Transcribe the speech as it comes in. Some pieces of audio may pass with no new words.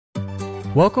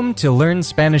Welcome to Learn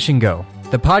Spanish and Go,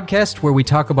 the podcast where we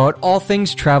talk about all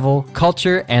things travel,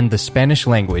 culture, and the Spanish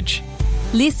language.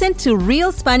 Listen to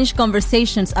real Spanish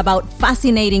conversations about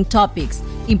fascinating topics,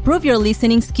 improve your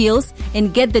listening skills,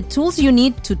 and get the tools you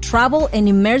need to travel and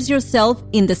immerse yourself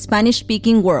in the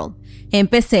Spanish-speaking world.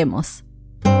 Empecemos.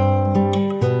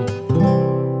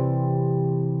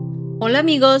 Hola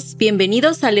amigos,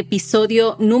 bienvenidos al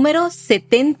episodio número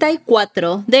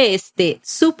 74 de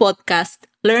su podcast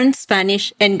Learn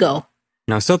Spanish and Go.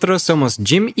 Nosotros somos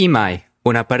Jim y Mai,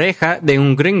 una pareja de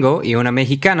un gringo y una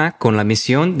mexicana con la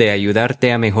misión de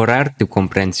ayudarte a mejorar tu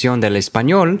comprensión del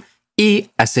español y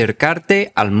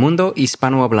acercarte al mundo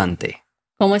hispanohablante.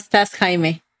 ¿Cómo estás,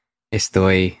 Jaime?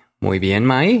 Estoy muy bien,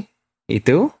 Mai. ¿Y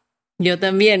tú? Yo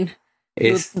también.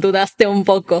 Dudaste un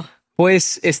poco.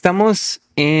 Pues estamos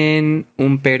en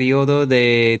un periodo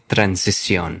de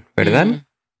transición, ¿verdad?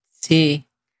 Sí.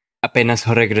 Apenas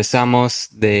regresamos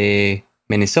de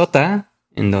Minnesota,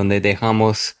 en donde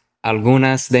dejamos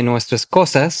algunas de nuestras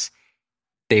cosas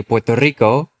de Puerto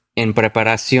Rico en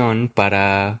preparación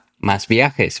para más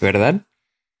viajes, ¿verdad?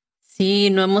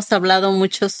 Sí, no hemos hablado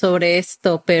mucho sobre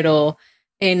esto, pero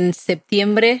en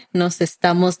septiembre nos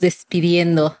estamos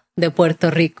despidiendo de Puerto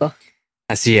Rico.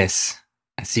 Así es.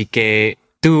 Así que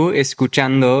tú,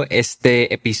 escuchando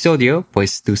este episodio,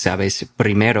 pues tú sabes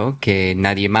primero que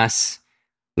nadie más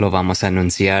lo vamos a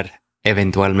anunciar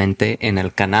eventualmente en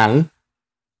el canal.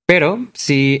 Pero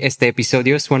si este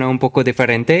episodio suena un poco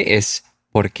diferente es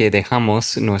porque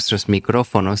dejamos nuestros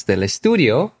micrófonos del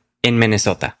estudio en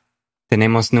Minnesota.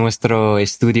 Tenemos nuestro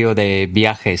estudio de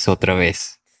viajes otra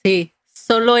vez. Sí,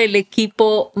 solo el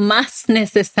equipo más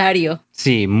necesario.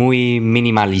 Sí, muy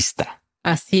minimalista.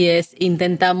 Así es,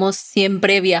 intentamos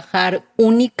siempre viajar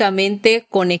únicamente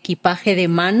con equipaje de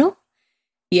mano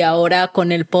y ahora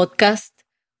con el podcast,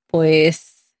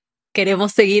 pues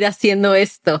queremos seguir haciendo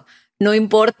esto. No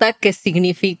importa que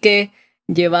signifique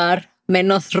llevar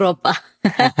menos ropa.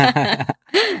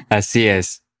 Así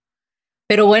es.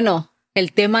 Pero bueno,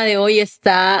 el tema de hoy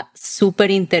está súper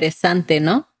interesante,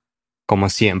 ¿no? Como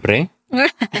siempre.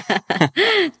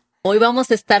 Hoy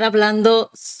vamos a estar hablando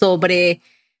sobre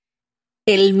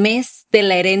el mes de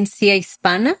la herencia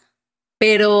hispana,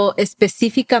 pero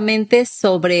específicamente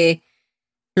sobre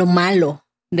lo malo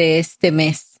de este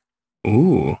mes.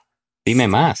 Dime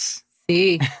más.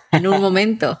 Sí, en un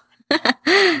momento.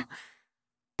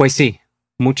 Pues sí,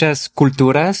 muchas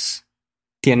culturas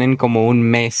tienen como un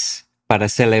mes para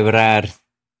celebrar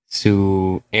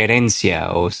su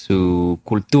herencia o su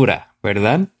cultura,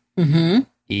 ¿verdad? Uh-huh.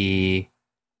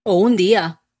 O un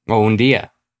día. O un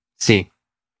día, sí.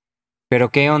 Pero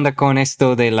 ¿qué onda con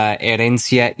esto de la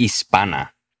herencia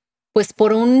hispana? Pues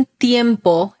por un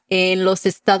tiempo en los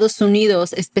Estados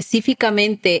Unidos,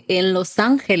 específicamente en Los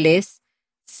Ángeles,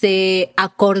 se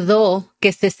acordó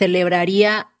que se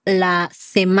celebraría la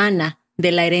Semana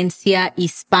de la Herencia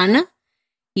Hispana,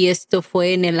 y esto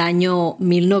fue en el año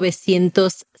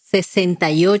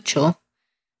 1968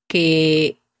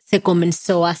 que se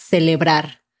comenzó a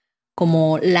celebrar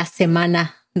como la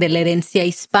Semana de la Herencia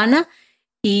Hispana,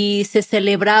 y se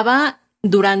celebraba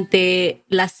durante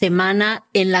la semana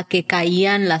en la que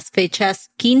caían las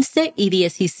fechas 15 y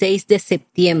 16 de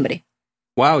septiembre.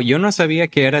 Wow, yo no sabía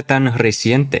que era tan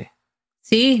reciente.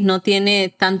 Sí, no tiene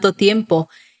tanto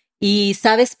tiempo. ¿Y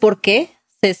sabes por qué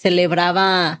se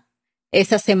celebraba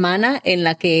esa semana en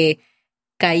la que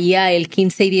caía el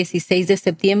 15 y 16 de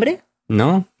septiembre?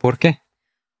 No, ¿por qué?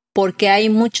 Porque hay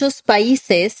muchos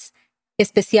países,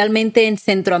 especialmente en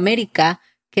Centroamérica,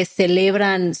 que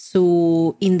celebran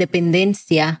su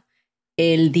independencia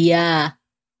el día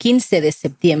 15 de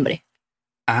septiembre.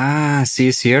 Ah, sí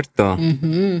es cierto.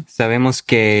 Uh-huh. Sabemos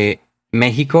que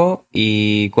México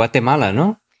y Guatemala,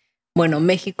 ¿no? Bueno,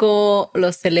 México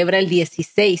lo celebra el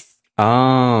 16.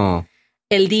 Oh.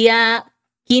 El día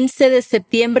 15 de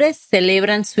septiembre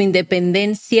celebran su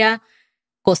independencia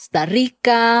Costa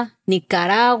Rica,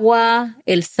 Nicaragua,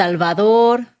 El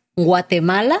Salvador,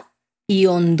 Guatemala y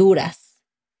Honduras.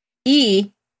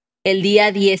 Y el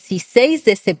día 16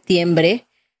 de septiembre,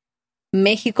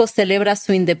 México celebra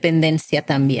su independencia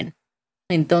también.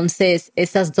 Entonces,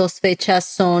 esas dos fechas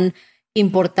son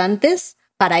importantes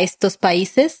para estos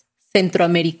países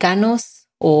centroamericanos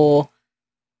o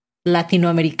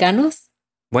latinoamericanos.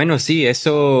 Bueno, sí,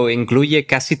 eso incluye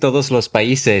casi todos los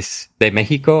países, de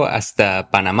México hasta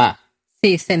Panamá.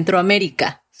 Sí,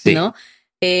 Centroamérica, sí. ¿no?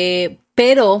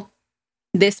 Pero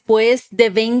después de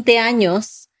 20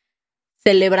 años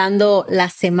celebrando la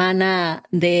Semana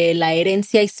de la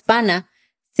Herencia Hispana,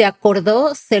 se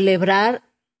acordó celebrar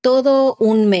todo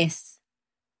un mes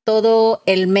todo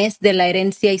el mes de la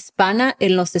herencia hispana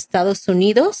en los Estados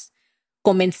Unidos,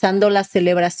 comenzando las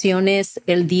celebraciones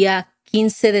el día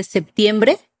 15 de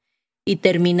septiembre y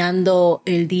terminando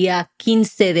el día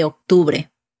 15 de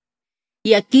octubre.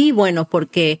 Y aquí, bueno,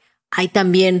 porque hay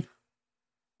también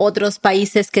otros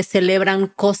países que celebran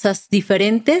cosas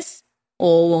diferentes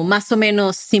o más o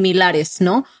menos similares,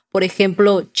 ¿no? Por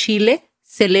ejemplo, Chile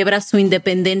celebra su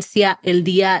independencia el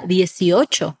día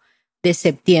 18 de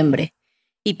septiembre.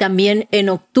 Y también en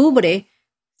octubre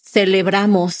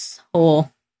celebramos,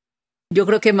 o yo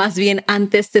creo que más bien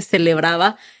antes se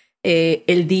celebraba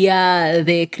el día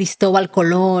de Cristóbal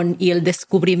Colón y el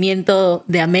descubrimiento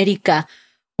de América,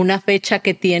 una fecha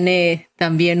que tiene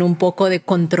también un poco de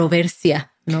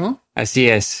controversia, ¿no? Así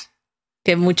es.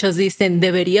 Que muchos dicen,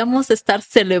 ¿deberíamos estar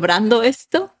celebrando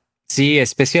esto? Sí,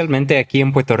 especialmente aquí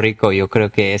en Puerto Rico, yo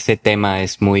creo que ese tema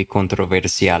es muy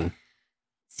controversial.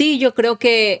 Sí, yo creo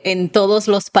que en todos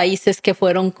los países que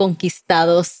fueron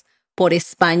conquistados por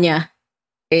España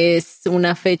es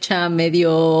una fecha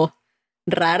medio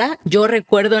rara. Yo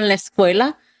recuerdo en la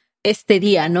escuela este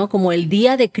día, ¿no? Como el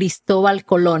día de Cristóbal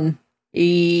Colón.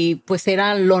 Y pues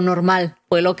era lo normal,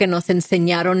 fue lo que nos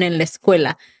enseñaron en la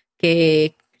escuela,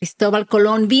 que Cristóbal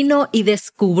Colón vino y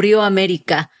descubrió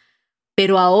América.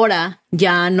 Pero ahora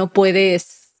ya no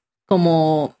puedes,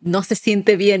 como no se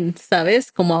siente bien,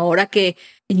 ¿sabes? Como ahora que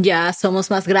ya somos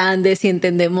más grandes y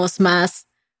entendemos más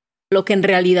lo que en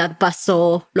realidad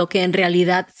pasó, lo que en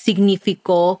realidad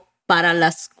significó para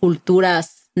las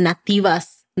culturas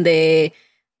nativas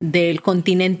del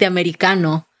continente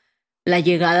americano. La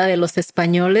llegada de los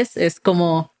españoles es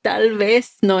como, tal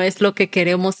vez no es lo que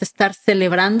queremos estar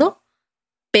celebrando,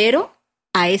 pero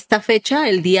a esta fecha,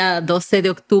 el día 12 de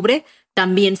octubre,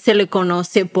 también se le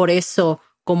conoce por eso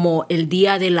como el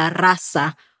Día de la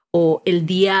Raza o el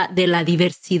Día de la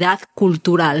Diversidad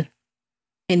Cultural.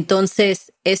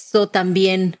 Entonces, eso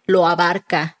también lo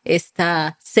abarca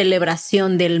esta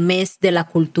celebración del mes de la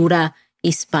cultura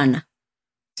hispana.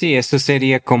 Sí, eso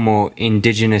sería como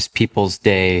Indigenous Peoples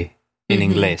Day en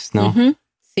inglés, ¿no?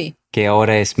 Sí. Que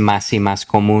ahora es más y más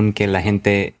común que la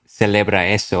gente celebra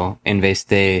eso en vez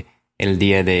de el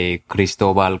día de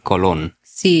Cristóbal Colón.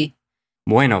 Sí.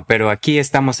 Bueno, pero aquí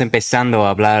estamos empezando a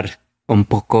hablar un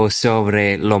poco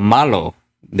sobre lo malo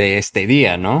de este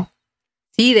día, ¿no?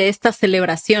 Sí, de esta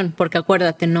celebración, porque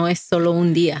acuérdate, no es solo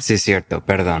un día. Sí, es cierto,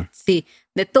 perdón. Sí,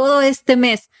 de todo este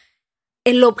mes,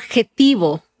 el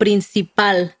objetivo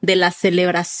principal de la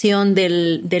celebración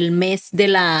del mes de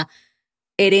la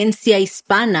herencia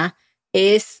hispana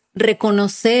es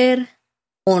reconocer,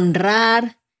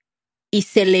 honrar y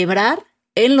celebrar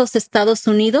en los Estados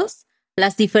Unidos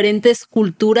las diferentes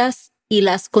culturas y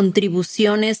las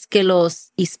contribuciones que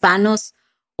los hispanos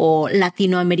o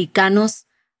latinoamericanos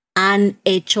han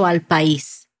hecho al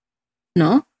país,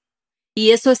 ¿no?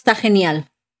 Y eso está genial.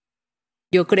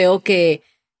 Yo creo que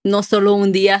no solo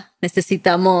un día,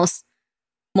 necesitamos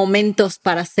momentos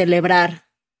para celebrar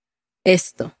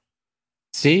esto.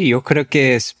 Sí, yo creo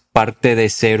que es parte de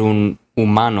ser un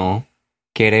humano,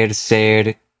 querer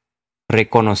ser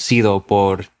reconocido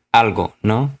por algo,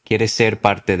 ¿no? Quieres ser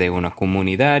parte de una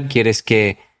comunidad, quieres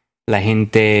que la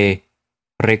gente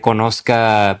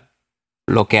reconozca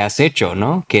lo que has hecho,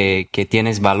 ¿no? Que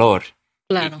tienes valor.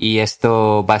 Claro. Y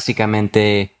esto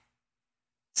básicamente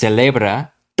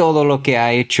celebra todo lo que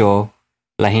ha hecho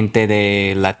la gente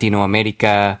de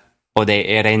Latinoamérica o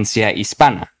de herencia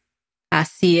hispana.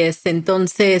 Así es.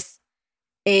 Entonces,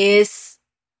 es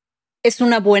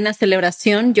una buena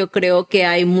celebración. Yo creo que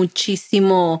hay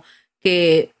muchísimo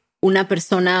que una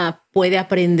persona puede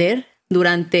aprender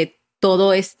durante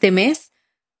todo este mes,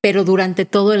 pero durante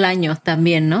todo el año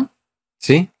también, ¿no?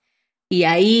 Sí. Y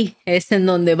ahí es en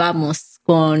donde vamos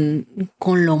con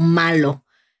lo malo.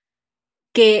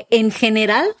 Que en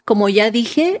general, como ya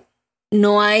dije,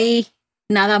 no hay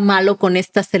nada malo con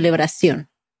esta celebración.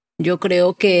 Yo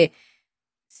creo que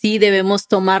sí debemos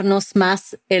tomarnos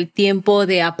más el tiempo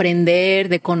de aprender,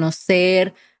 de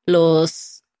conocer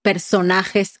los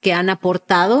personajes que han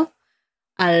aportado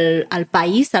al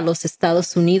país, a los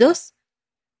Estados Unidos.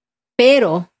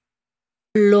 Pero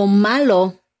lo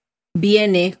malo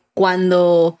viene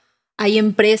cuando hay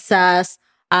empresas,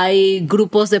 hay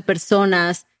grupos de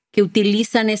personas que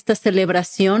utilizan esta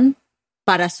celebración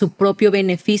para su propio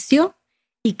beneficio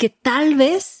y que tal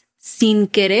vez sin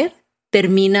querer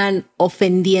terminan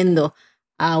ofendiendo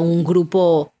a un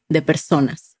grupo de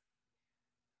personas.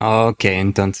 Ok,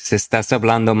 entonces estás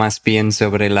hablando más bien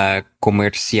sobre la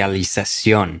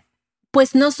comercialización.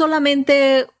 Pues no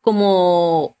solamente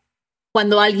como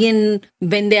cuando alguien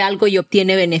vende algo y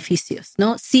obtiene beneficios,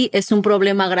 ¿no? Sí, es un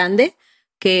problema grande,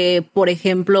 que, por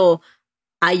ejemplo,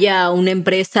 haya una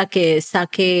empresa que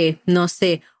saque, no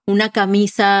sé, una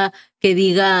camisa que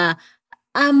diga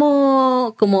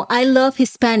amo, como I love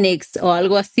Hispanics o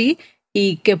algo así,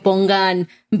 y que pongan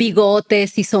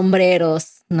bigotes y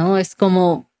sombreros, ¿no? Es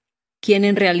como quién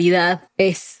en realidad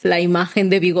es la imagen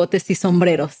de bigotes y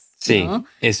sombreros, Sí, ¿no?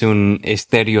 es un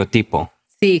estereotipo.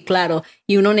 Sí, claro,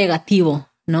 y uno negativo,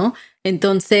 ¿no?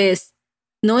 Entonces,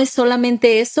 no es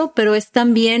solamente eso, pero es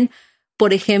también,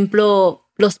 por ejemplo,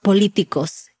 los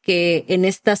políticos que en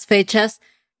estas fechas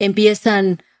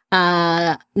empiezan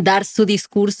a dar su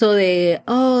discurso de,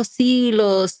 oh, sí,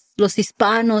 los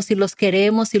hispanos y los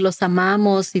queremos y los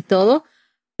amamos y todo,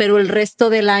 pero el resto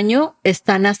del año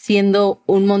están haciendo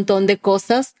un montón de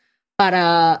cosas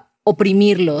para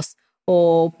oprimirlos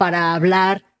o para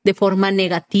hablar de forma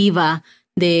negativa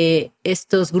de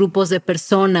estos grupos de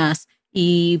personas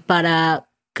y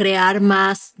para crear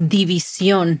más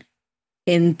división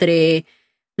entre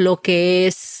lo que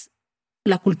es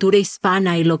la cultura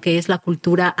hispana y lo que es la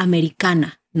cultura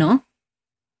americana, ¿no?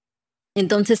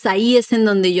 Entonces ahí es en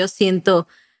donde yo siento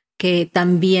que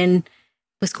también,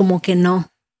 pues como que no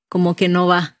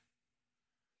va.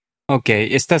 Ok,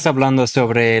 estás hablando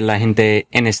sobre la gente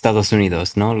en Estados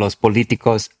Unidos, ¿no? Los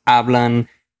políticos hablan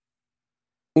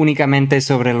únicamente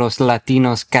sobre los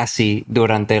latinos casi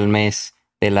durante el mes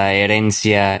de la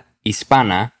herencia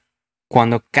hispana,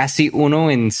 cuando casi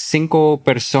 1 en 5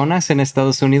 personas en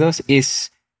Estados Unidos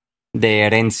es de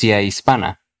herencia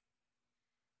hispana.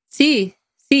 Sí,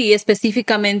 sí,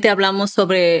 específicamente hablamos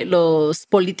sobre los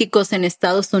políticos en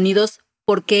Estados Unidos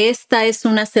porque esta es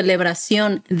una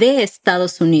celebración de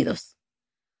Estados Unidos.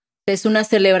 Es una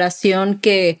celebración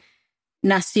que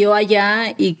nació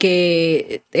allá y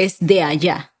que es de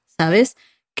allá, ¿sabes?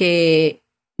 Que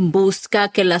busca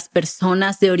que las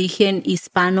personas de origen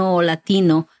hispano o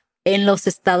latino en los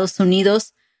Estados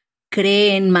Unidos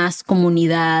creen más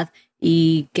comunidad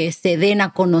y que se den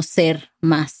a conocer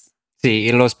más. Sí,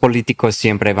 y los políticos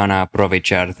siempre van a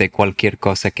aprovechar de cualquier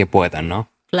cosa que puedan,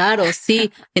 ¿no? Claro,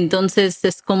 sí. Entonces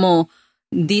es como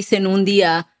dicen un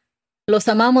día, los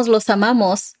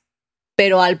amamos,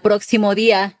 pero al próximo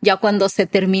día, ya cuando se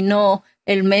terminó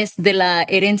el mes de la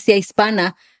herencia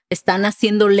hispana, están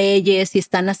haciendo leyes y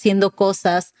están haciendo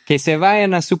cosas. Que se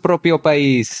vayan a su propio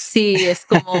país. Sí, es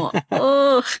como,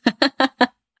 oh,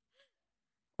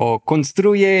 O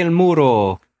construye el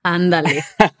muro. ándale.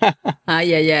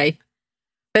 Ay, ay, ay.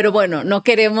 Pero bueno, no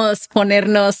queremos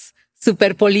ponernos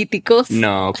súper políticos.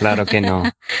 No, claro que no.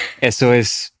 Eso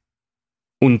es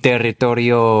un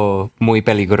territorio muy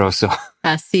peligroso.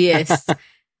 Así es.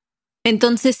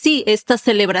 Entonces sí, esta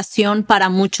celebración para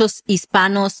muchos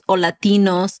hispanos o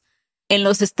latinos en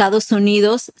los Estados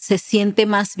Unidos se siente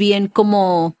más bien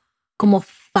como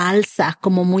falsa,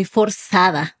 como muy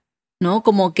forzada, ¿no?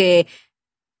 Como que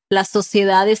la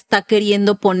sociedad está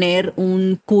queriendo poner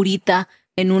un curita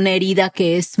en una herida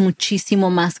que es muchísimo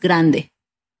más grande.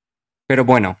 Pero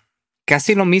bueno,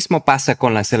 casi lo mismo pasa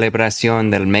con la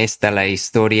celebración del mes de la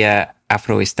historia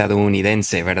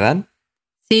afroestadounidense, ¿verdad?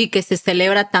 Sí, que se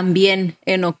celebra también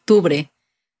en octubre,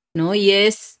 ¿no? Y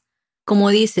es, como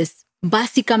dices,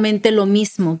 básicamente lo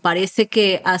mismo. Parece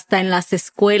que hasta en las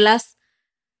escuelas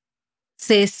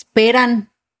se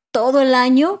esperan todo el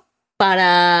año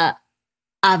para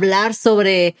hablar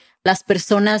sobre las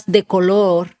personas de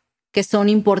color que son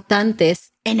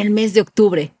importantes en el mes de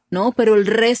octubre, ¿no? Pero el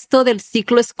resto del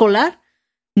ciclo escolar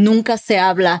nunca se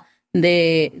habla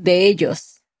de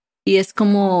ellos. Y es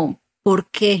como,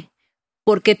 ¿por qué?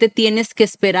 ¿Por qué te tienes que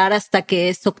esperar hasta que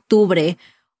es octubre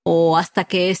o hasta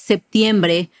que es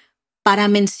septiembre para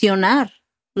mencionar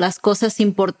las cosas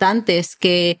importantes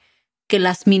que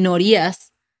las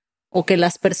minorías o que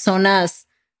las personas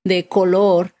de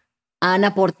color han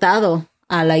aportado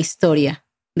a la historia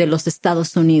de los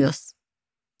Estados Unidos?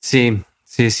 Sí,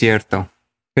 sí es cierto.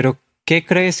 Pero, ¿qué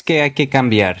crees que hay que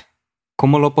cambiar?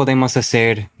 ¿Cómo lo podemos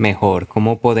hacer mejor?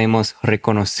 ¿Cómo podemos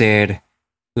reconocer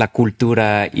la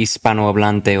cultura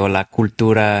hispanohablante o la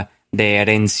cultura de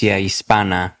herencia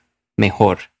hispana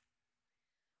mejor?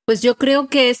 Pues yo creo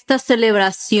que esta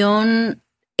celebración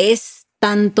es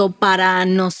tanto para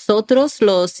nosotros,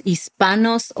 los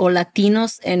hispanos o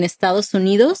latinos en Estados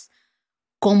Unidos,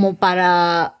 como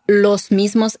para los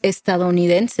mismos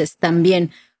estadounidenses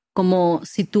también. Como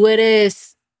si tú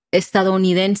eres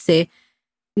estadounidense,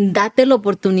 date la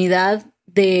oportunidad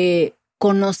de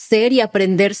conocer y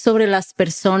aprender sobre las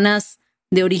personas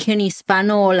de origen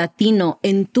hispano o latino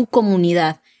en tu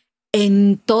comunidad.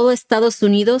 En todo Estados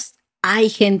Unidos hay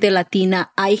gente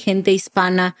latina, hay gente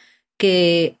hispana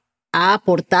que ha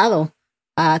aportado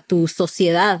a tu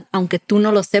sociedad, aunque tú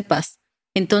no lo sepas.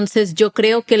 Entonces yo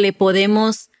creo que le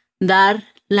podemos dar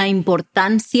la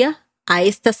importancia a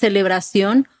esta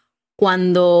celebración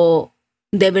cuando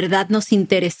de verdad nos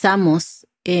interesamos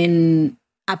en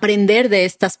aprender de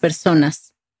estas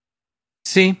personas.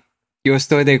 Sí, yo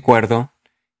estoy de acuerdo.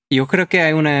 Yo creo que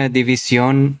hay una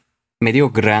división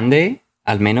medio grande,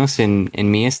 al menos en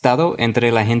mi estado,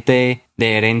 entre la gente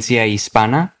de herencia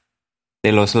hispana,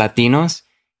 de los latinos,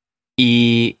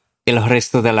 y el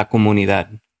resto de la comunidad.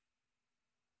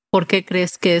 ¿Por qué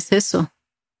crees que es eso?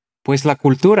 Pues la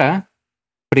cultura,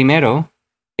 primero,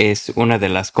 es una de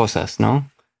las cosas,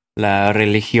 ¿no? La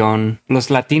religión. Los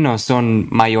latinos son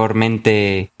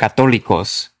mayormente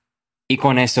católicos y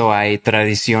con eso hay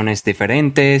tradiciones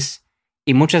diferentes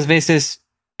y muchas veces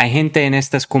hay gente en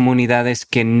estas comunidades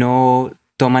que no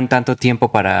toman tanto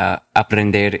tiempo para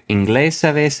aprender inglés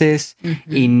a veces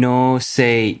y no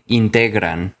se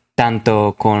integran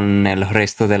tanto con el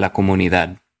resto de la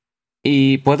comunidad.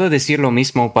 Y puedo decir lo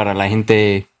mismo para la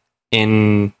gente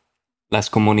en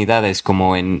las comunidades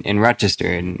como en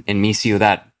Rochester, en mi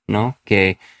ciudad, ¿no?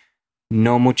 Que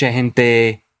no mucha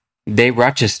gente de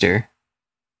Rochester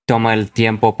toma el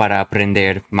tiempo para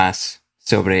aprender más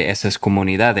sobre esas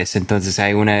comunidades. Entonces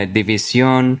hay una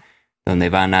división donde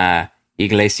van a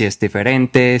iglesias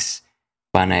diferentes,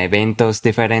 van a eventos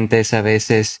diferentes a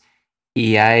veces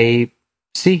y hay,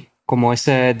 sí, como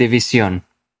esa división.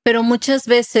 Pero muchas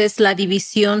veces la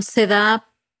división se da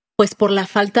pues por la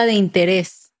falta de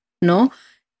interés, ¿no?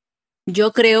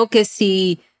 Yo creo que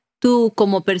si tú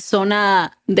como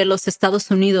persona de los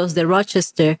Estados Unidos, de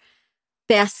Rochester,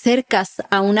 te acercas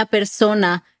a una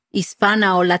persona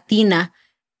hispana o latina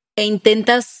e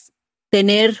intentas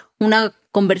tener una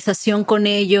conversación con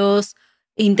ellos,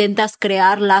 intentas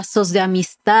crear lazos de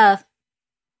amistad,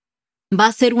 va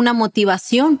a ser una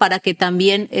motivación para que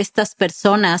también estas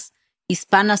personas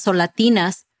hispanas o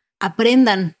latinas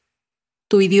aprendan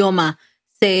tu idioma,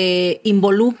 se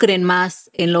involucren más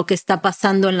en lo que está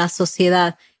pasando en la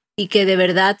sociedad y que de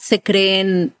verdad se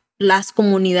creen las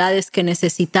comunidades que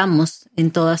necesitamos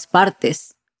en todas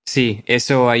partes. Sí,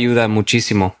 eso ayuda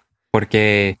muchísimo,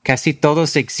 porque casi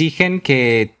todos exigen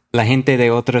que la gente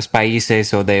de otros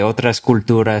países o de otras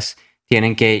culturas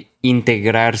tienen que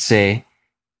integrarse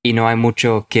y no hay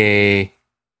mucho que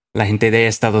la gente de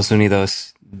Estados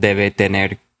Unidos debe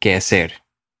tener que hacer.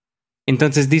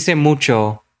 Entonces dice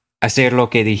mucho hacer lo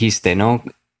que dijiste, ¿no?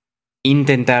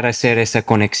 Intentar hacer esa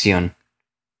conexión.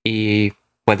 Y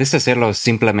puedes hacerlo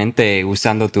simplemente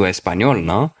usando tu español,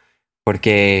 ¿no?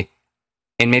 Porque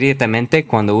inmediatamente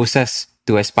cuando usas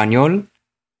tu español,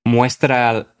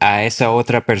 muestra a esa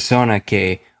otra persona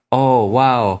que, oh,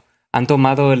 wow, han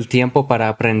tomado el tiempo para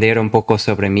aprender un poco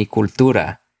sobre mi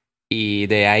cultura. Y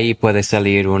de ahí puede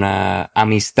salir una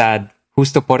amistad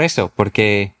justo por eso,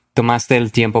 porque tomaste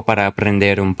el tiempo para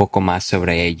aprender un poco más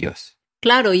sobre ellos.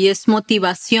 Claro, y es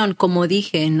motivación, como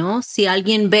dije, ¿no? Si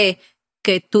alguien ve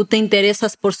que tú te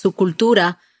interesas por su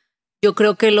cultura, yo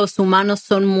creo que los humanos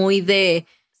son muy de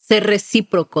ser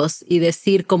recíprocos y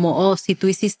decir como, oh, si tú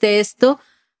hiciste esto,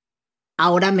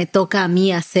 ahora me toca a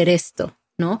mí hacer esto,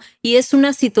 ¿no? Y es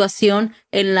una situación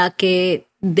en la que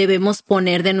debemos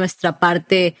poner de nuestra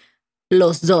parte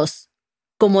los dos.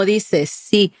 Como dices,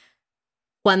 sí,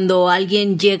 cuando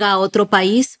alguien llega a otro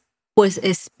país, pues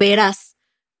esperas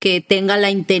que tenga la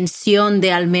intención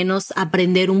de al menos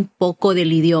aprender un poco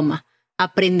del idioma,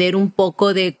 aprender un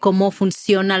poco de cómo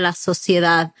funciona la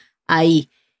sociedad ahí.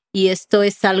 Y esto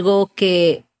es algo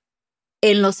que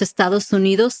en los Estados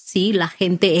Unidos, sí, la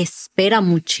gente espera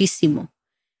muchísimo.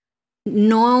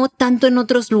 No tanto en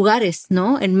otros lugares,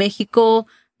 ¿no? En México,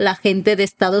 la gente de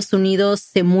Estados Unidos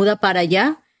se muda para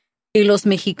allá y los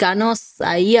mexicanos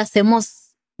ahí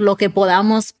hacemos lo que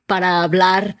podamos para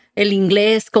hablar el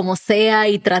inglés como sea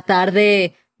y tratar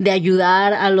de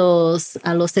ayudar a los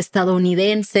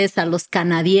estadounidenses, a los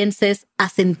canadienses a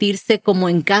sentirse como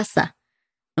en casa,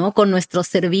 ¿no? Con nuestro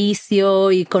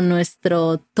servicio y con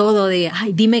nuestro todo de,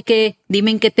 ay, dime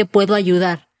en qué te puedo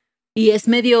ayudar. Y es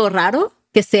medio raro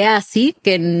que sea así,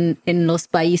 que en los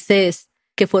países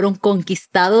que fueron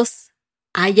conquistados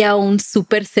haya un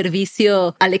súper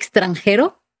servicio al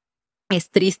extranjero. Es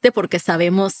triste porque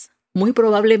sabemos muy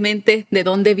probablemente de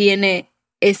dónde viene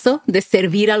eso de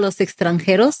servir a los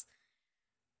extranjeros,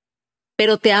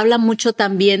 pero te habla mucho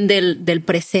también del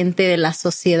presente de la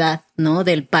sociedad, ¿no?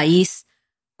 Del país,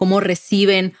 cómo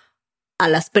reciben a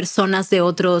las personas de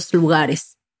otros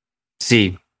lugares.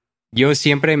 Sí, yo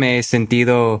siempre me he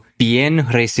sentido bien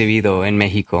recibido en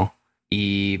México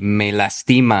y me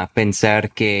lastima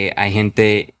pensar que hay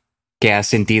gente que ha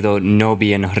sentido no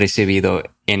bien recibido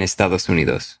en Estados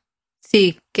Unidos.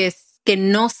 Sí, que que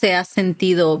no se ha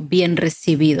sentido bien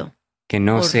recibido. Que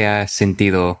no se ha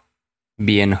sentido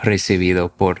bien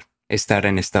recibido por estar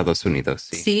en Estados Unidos.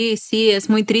 Sí, es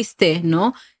muy triste,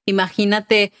 ¿no?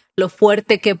 Imagínate lo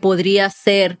fuerte que podría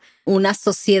ser una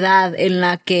sociedad en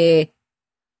la que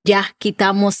ya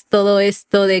quitamos todo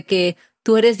esto de que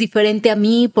tú eres diferente a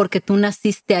mí porque tú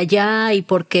naciste allá y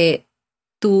porque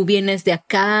tú vienes de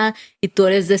acá y tú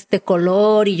eres de este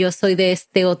color y yo soy de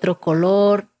este otro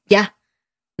color. Ya,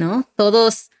 ¿no?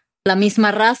 Todos la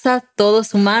misma raza,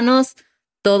 todos humanos,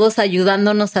 todos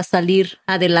ayudándonos a salir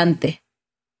adelante.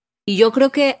 Y yo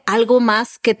creo que algo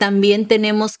más que también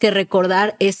tenemos que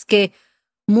recordar es que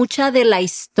mucha de la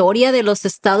historia de los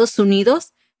Estados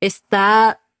Unidos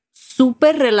está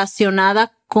súper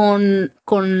relacionada con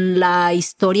la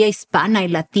historia hispana y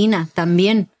latina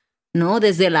también, ¿no?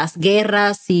 Desde las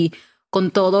guerras y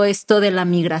con todo esto de la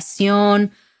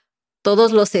migración,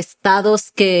 todos los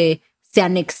estados que se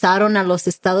anexaron a los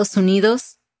Estados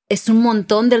Unidos. Es un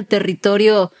montón del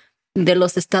territorio de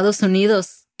los Estados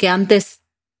Unidos que antes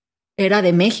era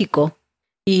de México.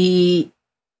 Y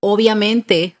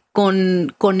obviamente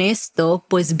con esto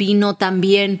pues vino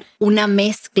también una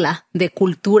mezcla de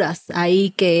culturas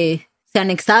ahí que se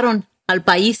anexaron al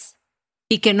país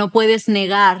y que no puedes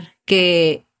negar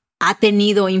que ha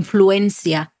tenido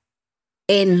influencia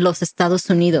en los Estados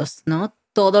Unidos, ¿no?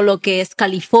 Todo lo que es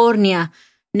California,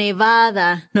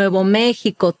 Nevada, Nuevo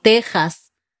México,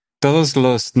 Texas. Todos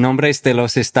los nombres de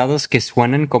los estados que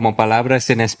suenan como palabras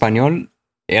en español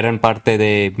eran parte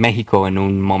de México en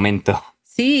un momento.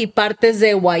 Sí, partes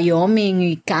de Wyoming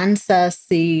y Kansas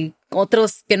y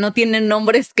otros que no tienen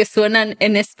nombres que suenan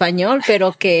en español,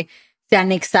 pero que se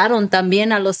anexaron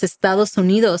también a los Estados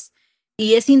Unidos.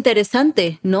 Y es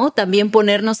interesante, ¿no? También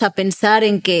ponernos a pensar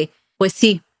en que, pues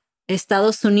sí,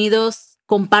 Estados Unidos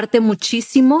comparte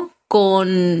muchísimo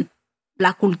con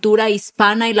la cultura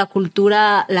hispana y la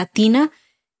cultura latina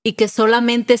y que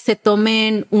solamente se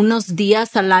tomen unos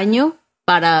días al año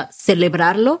para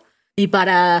celebrarlo y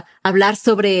para hablar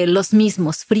sobre los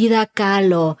mismos, Frida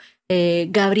Kahlo,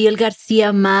 Gabriel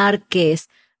García Márquez,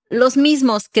 los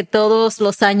mismos que todos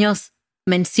los años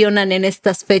mencionan en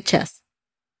estas fechas,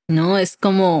 ¿no? Es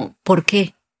como, ¿por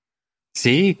qué?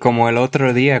 Sí, como el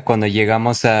otro día cuando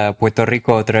llegamos a Puerto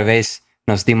Rico otra vez,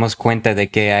 nos dimos cuenta de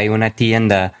que hay una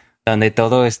tienda donde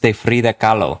todo es de Frida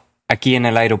Kahlo, aquí en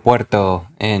el aeropuerto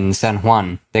en San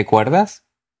Juan, ¿te acuerdas?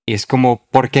 Y es como,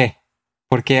 ¿por qué?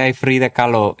 ¿Por qué hay Frida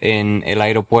Kahlo en el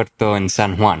aeropuerto en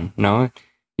San Juan, no?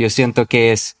 Yo siento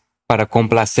que es para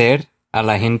complacer a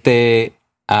la gente,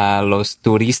 a los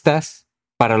turistas,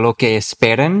 para lo que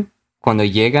esperan cuando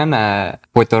llegan a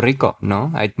Puerto Rico,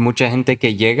 ¿no? Hay mucha gente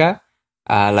que llega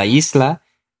a la isla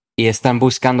y están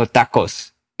buscando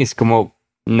tacos. Es como,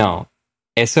 no,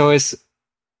 eso es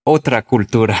otra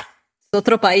cultura.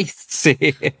 Otro país. Sí.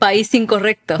 País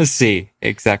incorrecto. Sí,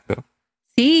 exacto.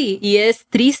 Sí, y es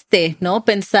triste, ¿no?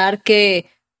 Pensar que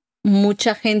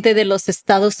mucha gente de los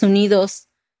Estados Unidos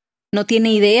no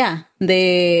tiene idea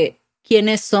de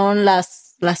quiénes son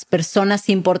las personas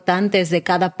importantes de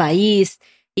cada país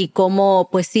y cómo,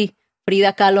 pues sí,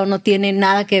 Frida Kahlo no tiene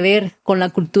nada que ver con la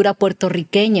cultura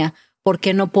puertorriqueña. ¿Por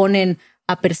qué no ponen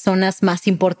a personas más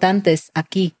importantes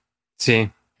aquí?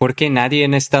 Sí, porque nadie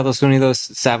en Estados Unidos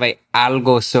sabe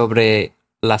algo sobre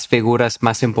las figuras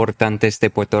más importantes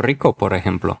de Puerto Rico, por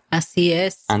ejemplo. Así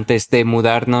es. Antes de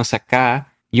mudarnos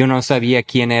acá, yo no sabía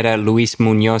quién era Luis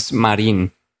Muñoz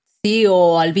Marín. Sí,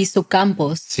 o Albizu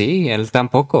Campos. Sí, él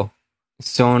tampoco.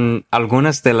 Son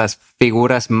algunas de las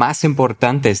figuras más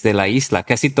importantes de la isla.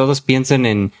 Casi todos piensan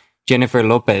en Jennifer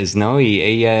López, ¿no? Y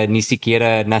ella ni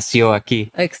siquiera nació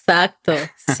aquí. Exacto,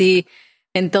 sí.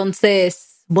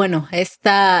 Entonces, bueno,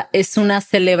 esta es una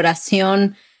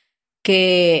celebración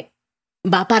que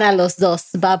va para los dos,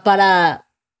 va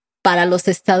para los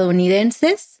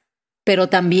estadounidenses, pero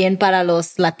también para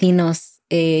los latinos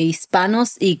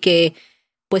hispanos y que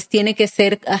pues tiene que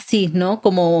ser así, ¿no?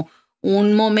 Como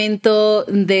un momento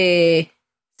de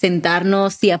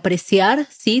sentarnos y apreciar,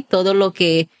 sí, todo lo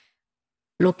que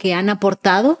han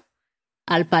aportado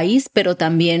al país, pero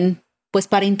también pues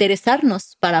para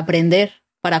interesarnos, para aprender,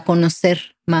 para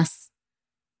conocer más.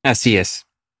 Así es.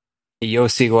 Y yo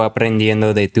sigo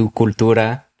aprendiendo de tu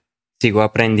cultura, sigo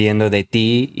aprendiendo de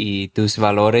ti y tus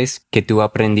valores que tú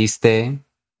aprendiste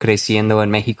creciendo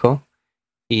en México.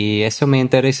 Y eso me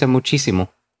interesa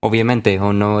muchísimo, obviamente,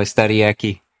 o no estaría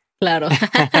aquí. Claro.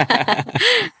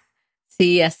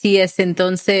 Sí, así es.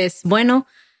 Entonces, bueno,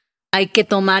 hay que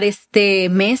tomar este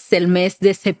mes, el mes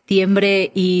de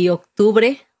septiembre y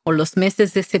octubre, o los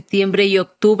meses de septiembre y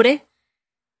octubre,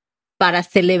 para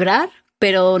celebrar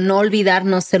pero no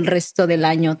olvidarnos el resto del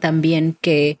año también,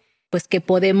 que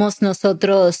podemos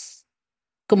nosotros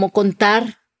como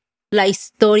contar la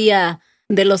historia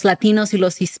de los latinos y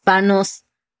los hispanos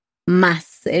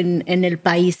más en el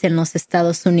país, en los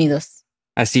Estados Unidos.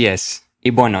 Así es. Y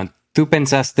bueno, tú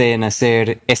pensaste en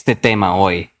hacer este tema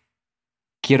hoy.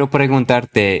 Quiero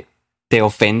preguntarte, ¿te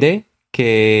ofende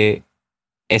que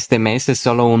este mes es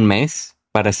solo un mes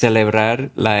para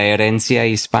celebrar la herencia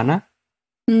hispana?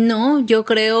 No, yo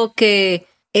creo que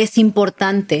es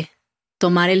importante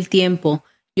tomar el tiempo.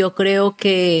 Yo creo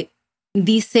que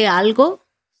dice algo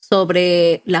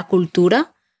sobre la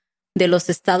cultura de los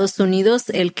Estados Unidos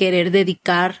el querer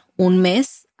dedicar un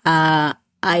mes a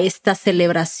esta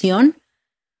celebración,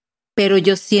 pero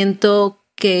yo siento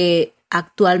que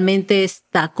actualmente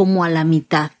está como a la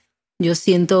mitad. Yo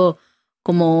siento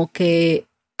como que,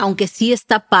 aunque sí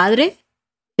está padre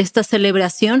esta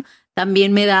celebración,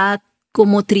 también me da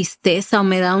como tristeza o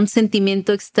me da un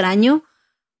sentimiento extraño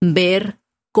ver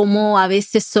cómo a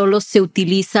veces solo se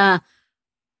utiliza,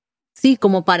 sí,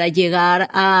 como para llegar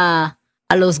a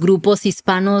los grupos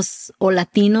hispanos o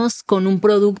latinos con un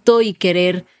producto y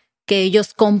querer que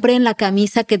ellos compren la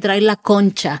camisa que trae la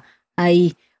concha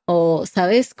ahí. O,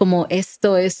 ¿sabes? Como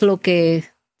esto es lo que,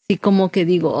 sí, como que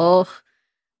digo, oh,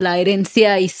 la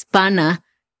herencia hispana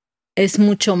es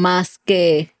mucho más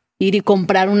que ir y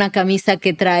comprar una camisa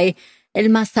que trae el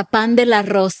mazapán de la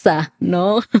rosa,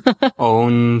 ¿no? O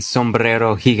un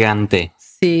sombrero gigante.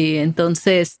 Sí,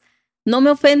 entonces, ¿no me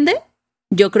ofende?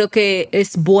 Yo creo que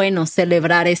es bueno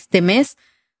celebrar este mes,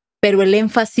 pero el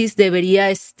énfasis debería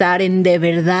estar en de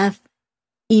verdad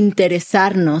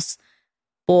interesarnos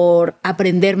por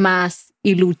aprender más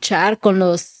y luchar con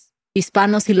los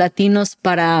hispanos y latinos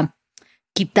para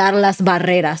quitar las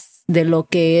barreras de lo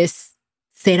que es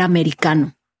ser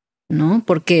americano, ¿no?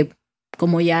 Porque,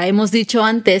 como ya hemos dicho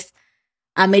antes,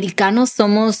 americanos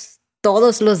somos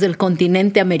todos los del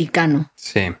continente americano.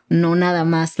 Sí. No nada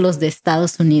más los de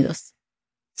Estados Unidos.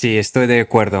 Sí, estoy de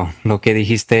acuerdo. Lo que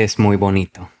dijiste es muy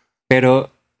bonito.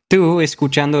 Pero tú,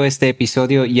 escuchando este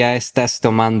episodio, ya estás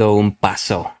tomando un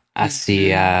paso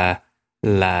hacia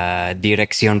la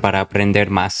dirección para aprender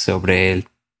más sobre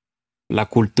la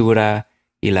cultura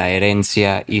y la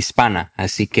herencia hispana.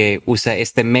 Así que usa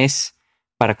este mes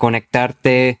para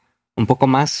conectarte un poco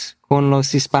más con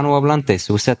los hispanohablantes.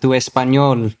 Usa tu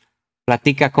español,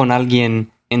 platica con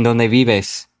alguien en donde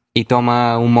vives y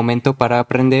toma un momento para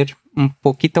aprender un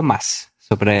poquito más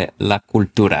sobre la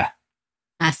cultura.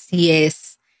 Así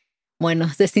es.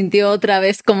 Bueno, se sintió otra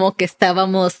vez como que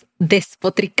estábamos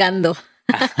despotricando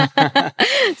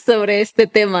sobre este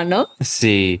tema, ¿no?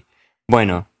 Sí.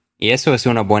 Bueno, y eso es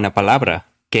una buena palabra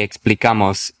que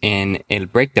explicamos en el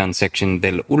breakdown section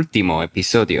del último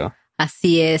episodio.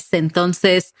 Así es.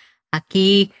 Entonces,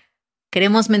 aquí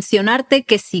queremos mencionarte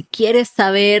que si quieres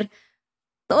saber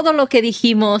todo lo que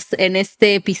dijimos en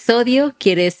este episodio,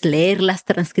 quieres leer las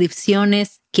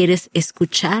transcripciones, quieres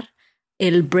escuchar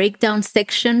el breakdown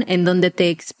section en donde te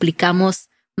explicamos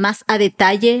más a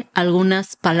detalle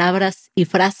algunas palabras y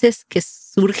frases que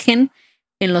surgen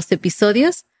en los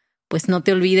episodios, pues no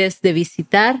te olvides de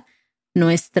visitar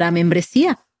nuestra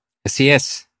membresía. Así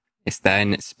es. Está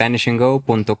en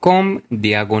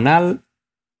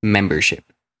SpanishAndGo.com/membership.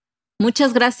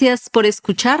 Muchas gracias por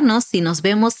escucharnos y nos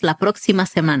vemos la próxima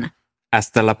semana.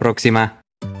 Hasta la próxima.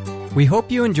 We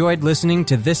hope you enjoyed listening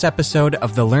to this episode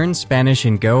of the Learn Spanish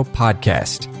and Go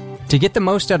podcast. To get the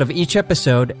most out of each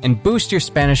episode and boost your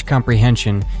Spanish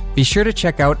comprehension, be sure to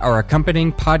check out our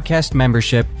accompanying podcast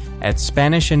membership at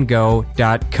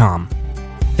SpanishAndGo.com.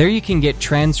 There you can get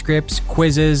transcripts,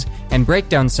 quizzes, and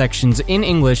breakdown sections in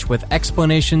English with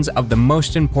explanations of the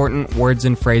most important words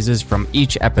and phrases from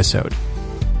each episode.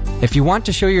 If you want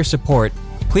to show your support,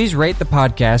 please rate the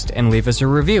podcast and leave us a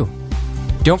review.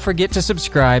 Don't forget to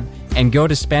subscribe and go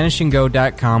to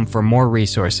SpanishAndGo.com for more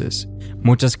resources.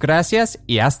 Muchas gracias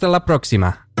y hasta la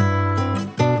próxima.